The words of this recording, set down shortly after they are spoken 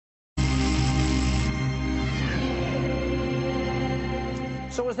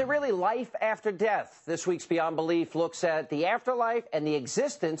So is there really life after death? This week's Beyond Belief looks at the afterlife and the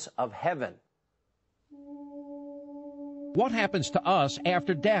existence of heaven. What happens to us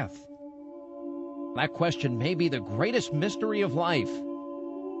after death? That question may be the greatest mystery of life.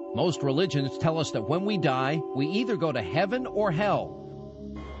 Most religions tell us that when we die, we either go to heaven or hell.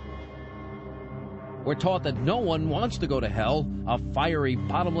 We're taught that no one wants to go to hell, a fiery,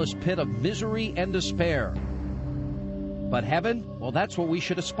 bottomless pit of misery and despair. But heaven, well, that's what we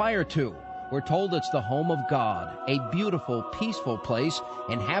should aspire to. We're told it's the home of God, a beautiful, peaceful place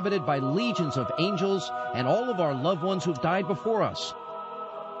inhabited by legions of angels and all of our loved ones who've died before us.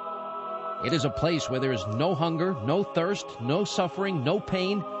 It is a place where there is no hunger, no thirst, no suffering, no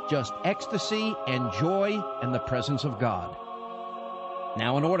pain, just ecstasy and joy and the presence of God.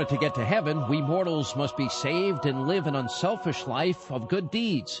 Now, in order to get to heaven, we mortals must be saved and live an unselfish life of good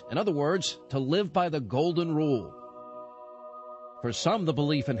deeds. In other words, to live by the golden rule. For some, the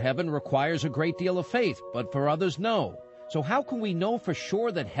belief in heaven requires a great deal of faith, but for others, no. So how can we know for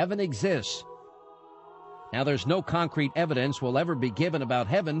sure that heaven exists? Now, there's no concrete evidence will ever be given about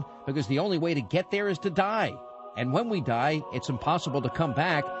heaven because the only way to get there is to die. And when we die, it's impossible to come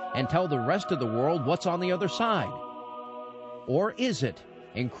back and tell the rest of the world what's on the other side. Or is it?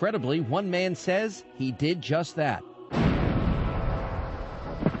 Incredibly, one man says he did just that.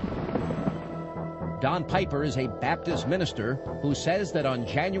 Don Piper is a Baptist minister who says that on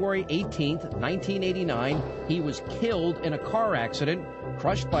January 18th, 1989, he was killed in a car accident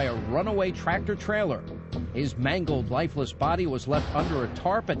crushed by a runaway tractor trailer. His mangled, lifeless body was left under a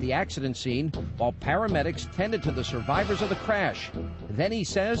tarp at the accident scene while paramedics tended to the survivors of the crash. Then, he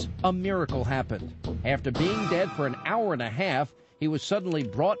says, a miracle happened. After being dead for an hour and a half, he was suddenly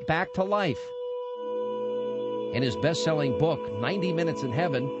brought back to life. In his best-selling book, 90 Minutes in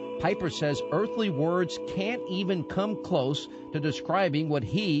Heaven, Piper says earthly words can't even come close to describing what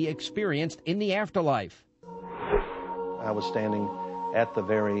he experienced in the afterlife. I was standing at the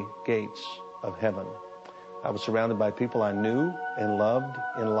very gates of heaven. I was surrounded by people I knew and loved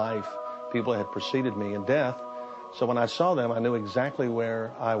in life, people that had preceded me in death. So when I saw them, I knew exactly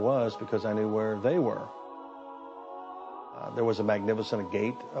where I was because I knew where they were. There was a magnificent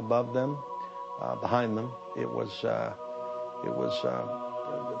gate above them, behind them. It was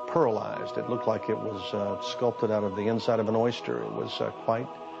pearlized. It looked like it was sculpted out of the inside of an oyster. It was quite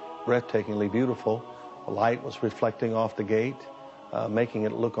breathtakingly beautiful. The light was reflecting off the gate, making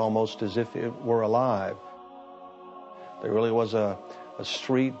it look almost as if it were alive. There really was a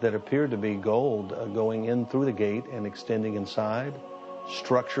street that appeared to be gold going in through the gate and extending inside,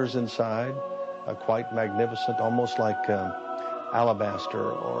 structures inside, quite magnificent, almost like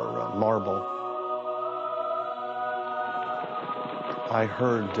alabaster or marble. I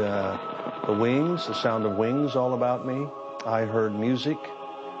heard the wings, the sound of wings all about me. I heard music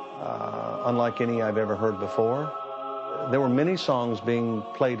unlike any I've ever heard before. There were many songs being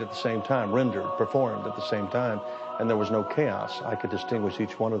played at the same time, rendered, performed at the same time, and there was no chaos. I could distinguish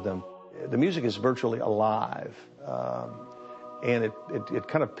each one of them. The music is virtually alive, and it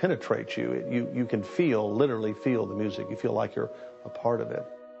kind of penetrates you. You can literally feel the music. You feel like you're a part of it.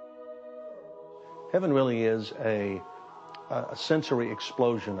 Heaven really is a sensory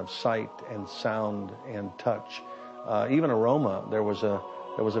explosion of sight and sound and touch, even aroma. There was a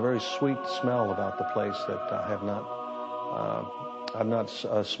very sweet smell about the place that I've not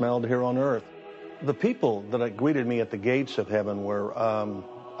smelled here on earth. The people that greeted me at the gates of heaven were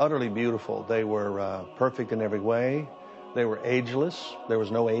utterly beautiful. They were perfect in every way. They were ageless. There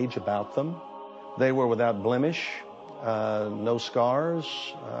was no age about them. They were without blemish, no scars,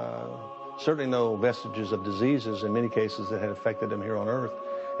 certainly no vestiges of diseases in many cases that had affected them here on earth.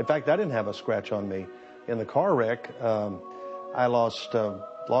 In fact, I didn't have a scratch on me. In the car wreck, I lost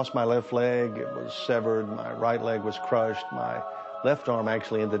my left leg. It was severed. My right leg was crushed. My left arm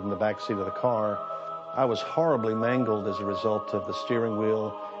actually ended in the back seat of the car. I was horribly mangled as a result of the steering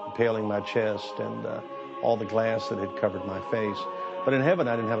wheel impaling my chest and all the glass that had covered my face. But in heaven,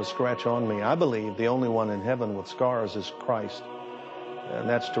 I didn't have a scratch on me. I believe the only one in heaven with scars is Christ. And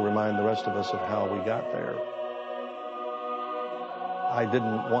that's to remind the rest of us of how we got there. I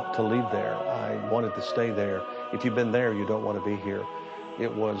didn't want to leave there. I wanted to stay there. If you've been there, you don't want to be here.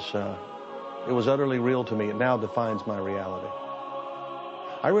 It was utterly real to me. It now defines my reality.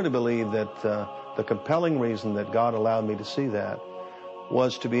 I really believe that the compelling reason that God allowed me to see that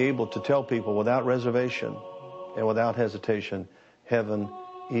was to be able to tell people without reservation and without hesitation, heaven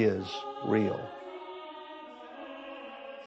is real.